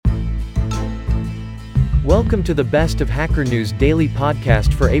Welcome to the Best of Hacker News Daily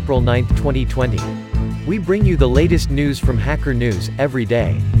Podcast for April 9, 2020. We bring you the latest news from Hacker News every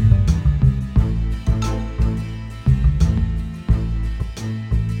day.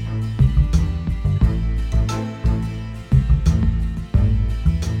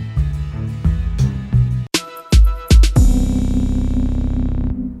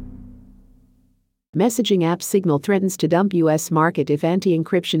 Messaging app Signal threatens to dump U.S. market if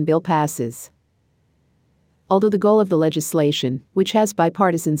anti-encryption bill passes. Although the goal of the legislation, which has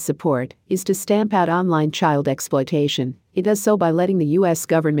bipartisan support, is to stamp out online child exploitation, it does so by letting the U.S.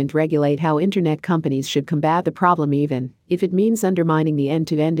 government regulate how internet companies should combat the problem, even if it means undermining the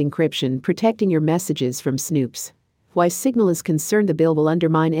end-to-end encryption protecting your messages from snoops. Why Signal is concerned the bill will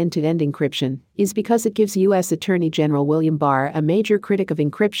undermine end-to-end encryption is because it gives U.S. Attorney General William Barr, a major critic of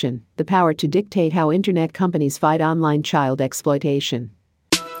encryption, the power to dictate how internet companies fight online child exploitation.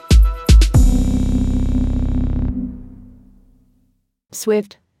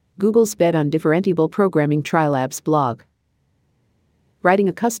 Swift, Google's bet on differentiable programming. Trilabs blog. Writing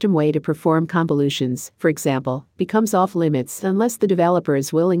a custom way to perform convolutions, for example, becomes off-limits unless the developer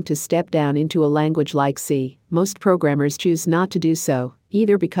is willing to step down into a language like C. Most programmers choose not to do so,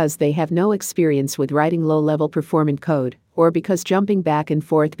 either because they have no experience with writing low-level performant code, or because jumping back and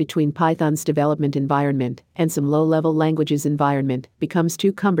forth between Python's development environment and some low-level languages environment becomes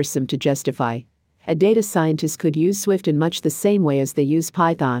too cumbersome to justify. A data scientist could use Swift in much the same way as they use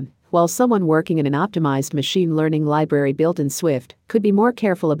Python, while someone working in an optimized machine learning library built in Swift could be more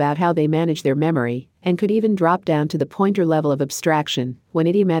careful about how they manage their memory, and could even drop down to the pointer level of abstraction when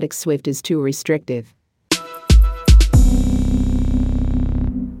idiomatic Swift is too restrictive.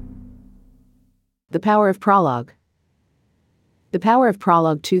 The Power of Prolog. The Power of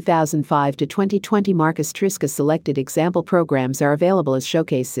Prolog 2005 to 2020 Marcus Trisca selected example programs are available as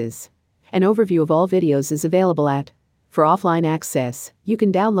showcases. An overview of all videos is available at. For offline access, you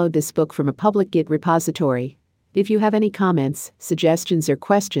can download this book from a public Git repository. If you have any comments, suggestions, or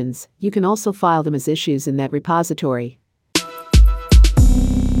questions, you can also file them as issues in that repository.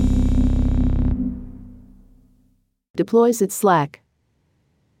 Deploys at Slack.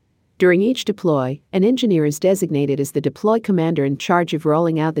 During each deploy, an engineer is designated as the deploy commander in charge of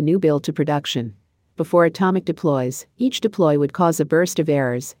rolling out the new build to production. Before atomic deploys, each deploy would cause a burst of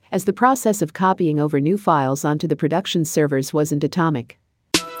errors, as the process of copying over new files onto the production servers wasn't atomic.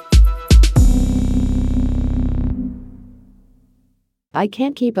 I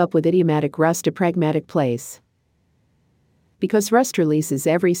can't keep up with idiomatic Rust. A pragmatic place. Because Rust releases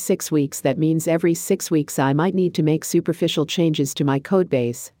every 6 weeks, that means every 6 weeks I might need to make superficial changes to my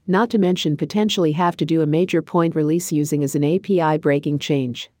codebase, not to mention potentially have to do a major point release using as an API breaking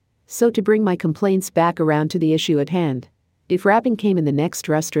change. So to bring my complaints back around to the issue at hand, if wrapping came in the next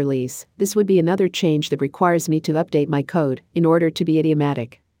Rust release, this would be another change that requires me to update my code in order to be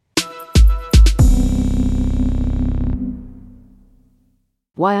idiomatic.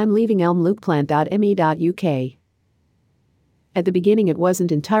 Why I'm leaving elmlukeplant.me.uk. At the beginning it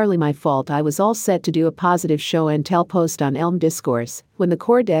wasn't entirely my fault. I was all set to do a positive show and tell post on Elm Discourse when the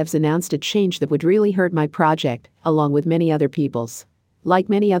core devs announced a change that would really hurt my project, along with many other people's. Like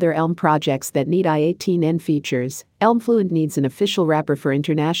many other Elm projects that need i18n features, Elm Fluent needs an official wrapper for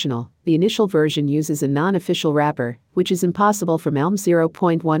international. The initial version uses a non-official wrapper, which is impossible from Elm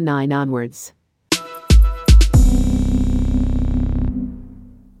 0.19 onwards.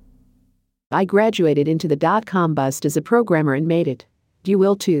 I graduated into the .com bust as a programmer and made it. You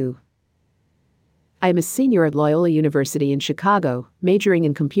will too. I am a senior at Loyola University in Chicago, majoring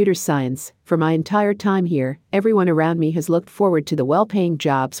in computer science. For my entire time here, everyone around me has looked forward to the well-paying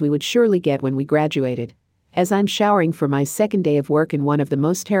jobs we would surely get when we graduated. As I'm showering for my second day of work in one of the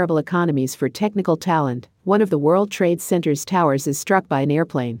most terrible economies for technical talent, one of the World Trade Center's towers is struck by an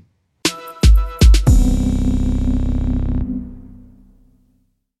airplane.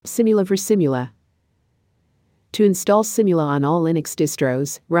 Simula for Simula. To install Simula on all Linux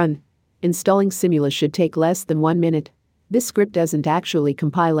distros, run. Installing Simula should take less than 1 minute. This script doesn't actually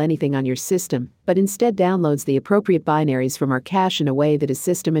compile anything on your system, but instead downloads the appropriate binaries from our cache in a way that is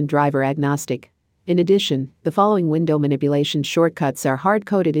system and driver agnostic. In addition, the following window manipulation shortcuts are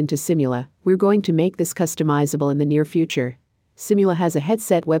hard-coded into Simula. We're going to make this customizable in the near future. Simula has a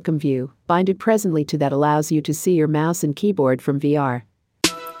headset webcam view, binded presently to that allows you to see your mouse and keyboard from VR.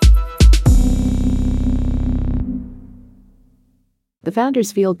 The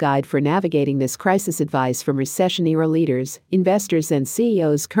Founder's Field Guide for Navigating This Crisis. Advice from recession-era leaders, investors, and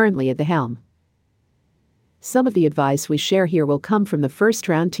CEOs currently at the helm. Some of the advice we share here will come from the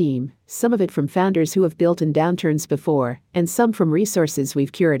first-round team, some of it from founders who have built in downturns before, and some from resources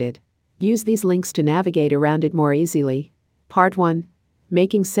we've curated. Use these links to navigate around it more easily. Part 1.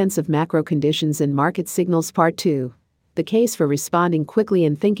 Making sense of macro conditions and market signals. Part 2. The case for responding quickly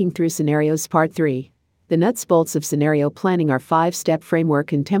and thinking through scenarios. Part 3. The nuts bolts of scenario planning, our 5-step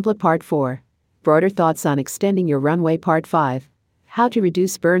framework and template. Part 4. Broader thoughts on extending your runway. Part 5. How to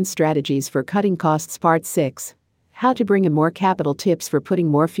reduce burn strategies for cutting costs. Part 6. How to bring in more capital, tips for putting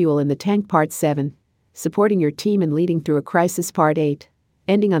more fuel in the tank. Part 7. Supporting your team and leading through a crisis. Part 8.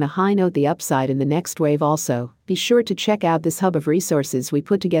 Ending on a high note, the upside in the next wave. Also, be sure to check out this hub of resources we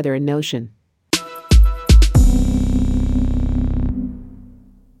put together in Notion.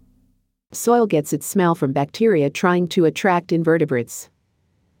 Soil gets its smell from bacteria trying to attract invertebrates.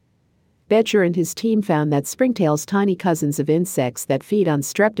 Boettcher and his team found that springtails, tiny cousins of insects that feed on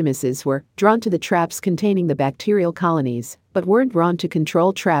streptomyces, were drawn to the traps containing the bacterial colonies, but weren't drawn to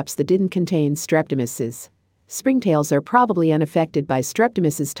control traps that didn't contain streptomyces. Springtails are probably unaffected by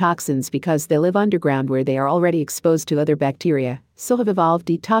streptomyces toxins because they live underground where they are already exposed to other bacteria, so have evolved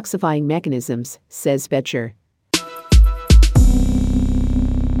detoxifying mechanisms, says Boettcher.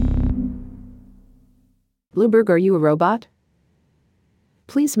 Bloomberg, are you a robot?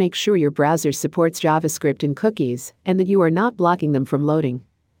 Please make sure your browser supports JavaScript and cookies, and that you are not blocking them from loading.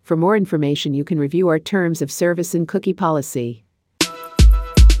 For more information, you can review our terms of service and cookie policy.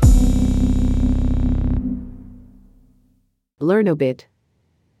 Learnobit.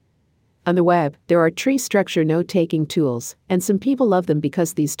 On the web, there are tree structure note-taking tools, and some people love them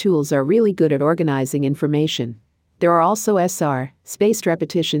because these tools are really good at organizing information. There are also SR, spaced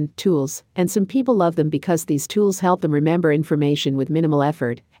repetition, tools, and some people love them because these tools help them remember information with minimal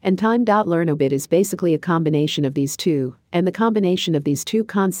effort, and time. Learnobit is basically a combination of these two, and the combination of these two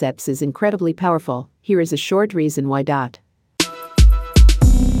concepts is incredibly powerful. Here is a short reason why.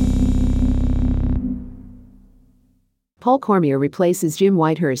 Paul Cormier replaces Jim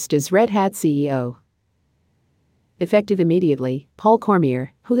Whitehurst as Red Hat CEO. Effective immediately, Paul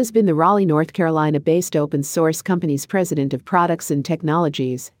Cormier, who has been the Raleigh, North Carolina-based open source company's president of products and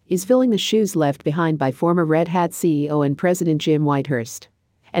technologies, is filling the shoes left behind by former Red Hat CEO and president Jim Whitehurst.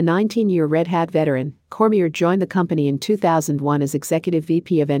 A 19-year Red Hat veteran, Cormier joined the company in 2001 as executive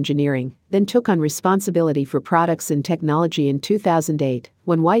VP of engineering, then took on responsibility for products and technology in 2008,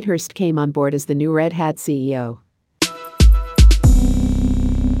 when Whitehurst came on board as the new Red Hat CEO.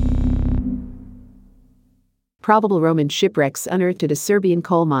 Probable Roman shipwrecks unearthed at a Serbian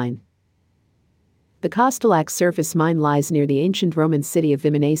coal mine. The Kostolac surface mine lies near the ancient Roman city of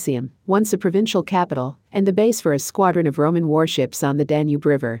Viminacium, once a provincial capital, and the base for a squadron of Roman warships on the Danube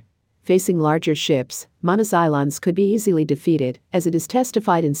River. Facing larger ships, Manas Islands could be easily defeated, as it is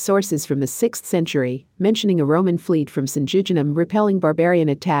testified in sources from the 6th century, mentioning a Roman fleet from Singidunum repelling barbarian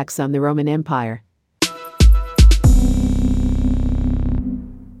attacks on the Roman Empire.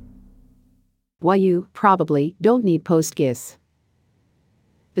 Why you, probably, don't need PostGIS.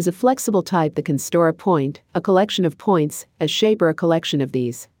 Is a flexible type that can store a point, a collection of points, a shape, or a collection of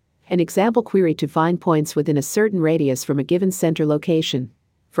these. An example query to find points within a certain radius from a given center location.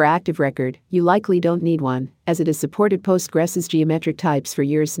 For Active Record, you likely don't need one, as it has supported Postgres's geometric types for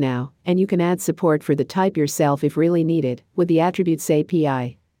years now, and you can add support for the type yourself if really needed, with the Attributes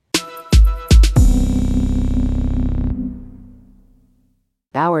API.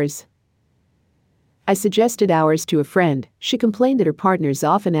 Hours. I suggested Hours to a friend. She complained that her partners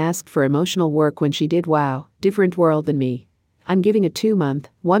often asked for emotional work when she did WoW, different world than me. I'm giving a 2-month,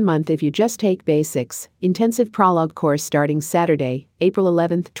 1 month if you just take basics, intensive prologue course starting Saturday, April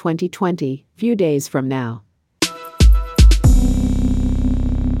 11, 2020, few days from now.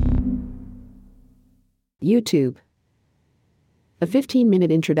 YouTube. A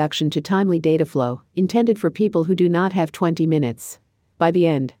 15-minute introduction to timely data flow, intended for people who do not have 20 minutes. By the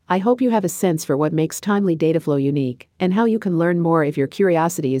end, I hope you have a sense for what makes timely data flow unique, and how you can learn more if your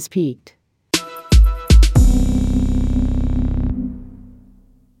curiosity is piqued.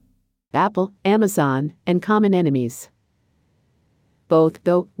 Apple, Amazon, and common enemies. Both,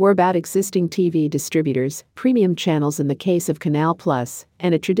 though, were about existing TV distributors, premium channels in the case of Canal Plus,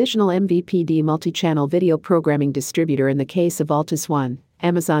 and a traditional MVPD multi-channel video programming distributor in the case of Altus One.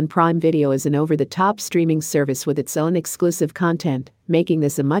 Amazon Prime Video is an over-the-top streaming service with its own exclusive content, making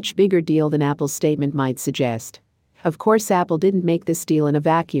this a much bigger deal than Apple's statement might suggest. Of course, Apple didn't make this deal in a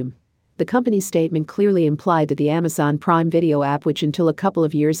vacuum. The company's statement clearly implied that the Amazon Prime Video app, which until a couple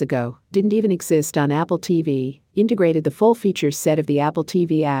of years ago didn't even exist on Apple TV, integrated the full feature set of the Apple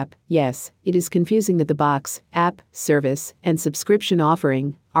TV app. Yes, it is confusing that the box, app, service, and subscription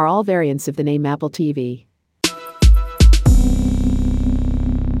offering are all variants of the name Apple TV.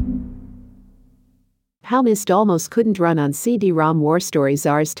 How Myst almost couldn't run on CD-ROM. War Stories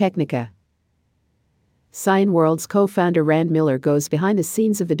Ars Technica. Cyan World's co-founder Rand Miller goes behind the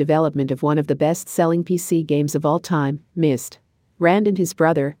scenes of the development of one of the best-selling PC games of all time, Myst. Rand and his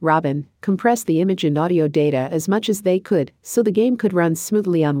brother, Robin, compressed the image and audio data as much as they could so the game could run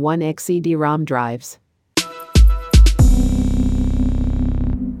smoothly on 1x CD-ROM drives.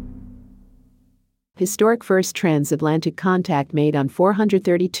 Historic first transatlantic contact made on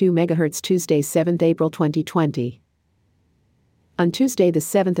 432 MHz Tuesday, 7th April 2020. On Tuesday, the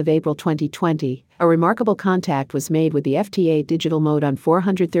 7th of April 2020, a remarkable contact was made with the FT8 digital mode on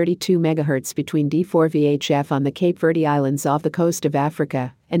 432 MHz between D4 VHF on the Cape Verde Islands off the coast of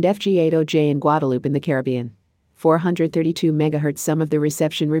Africa and FG8OJ in Guadeloupe in the Caribbean. 432 MHz. Some of the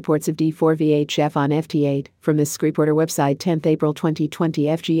reception reports of D4 VHF on FT8 from the Scripporter website. 10th April 2020.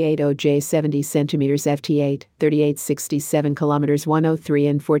 FG8OJ 70 cm. FT8 3867 km 103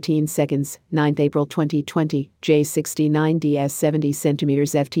 and 14 seconds. 9th April 2020. J69DS 70 cm.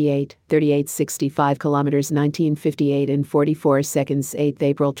 FT8 3865 km 1958 and 44 seconds. 8th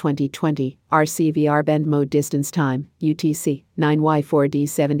April 2020. RCVR bend mode distance time UTC 9Y4D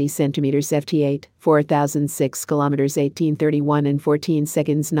 70 cm. FT8 4006 km 1831 and 14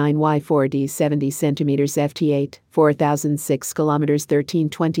 seconds. 9Y4D 70 cm. FT8 4006 km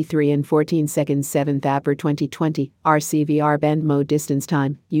 1323 and 14 seconds. 7th April 2020. RCVR bend mode distance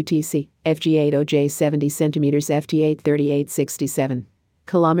time UTC FG8OJ 70 cm. FT8 3867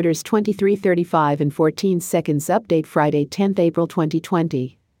 km 2335 and 14 seconds. Update Friday, 10th April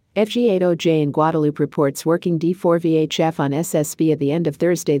 2020. FG8OJ in Guadeloupe reports working D4 VHF on SSB at the end of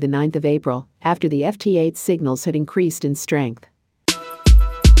Thursday, the 9th of April, after the FT8 signals had increased in strength.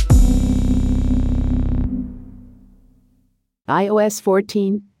 iOS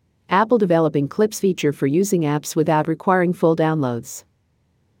 14. Apple developing Clips feature for using apps without requiring full downloads.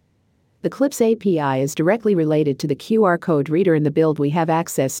 The Clips API is directly related to the QR code reader in the build we have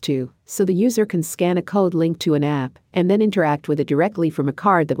access to, so the user can scan a code linked to an app and then interact with it directly from a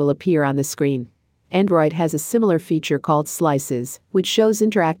card that will appear on the screen. Android has a similar feature called Slices, which shows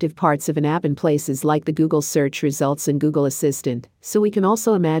interactive parts of an app in places like the Google search results and Google Assistant, so we can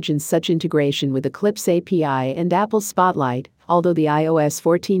also imagine such integration with the Clips API and Apple Spotlight, although the iOS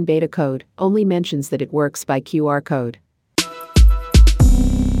 14 beta code only mentions that it works by QR code.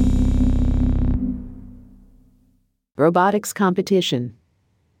 Robotics competition.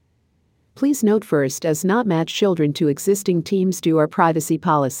 Please note first, does not match children to existing teams due our privacy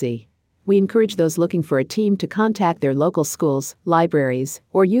policy. We encourage those looking for a team to contact their local schools, libraries,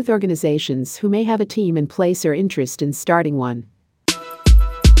 or youth organizations who may have a team in place or interest in starting one.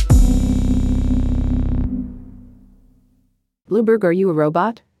 Bloomberg, are you a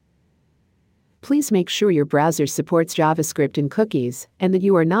robot? Please make sure your browser supports JavaScript and cookies, and that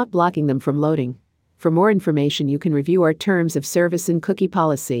you are not blocking them from loading. For more information, you can review our terms of service and cookie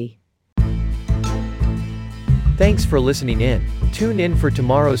policy. Thanks for listening in. Tune in for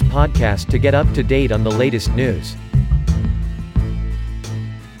tomorrow's podcast to get up to date on the latest news.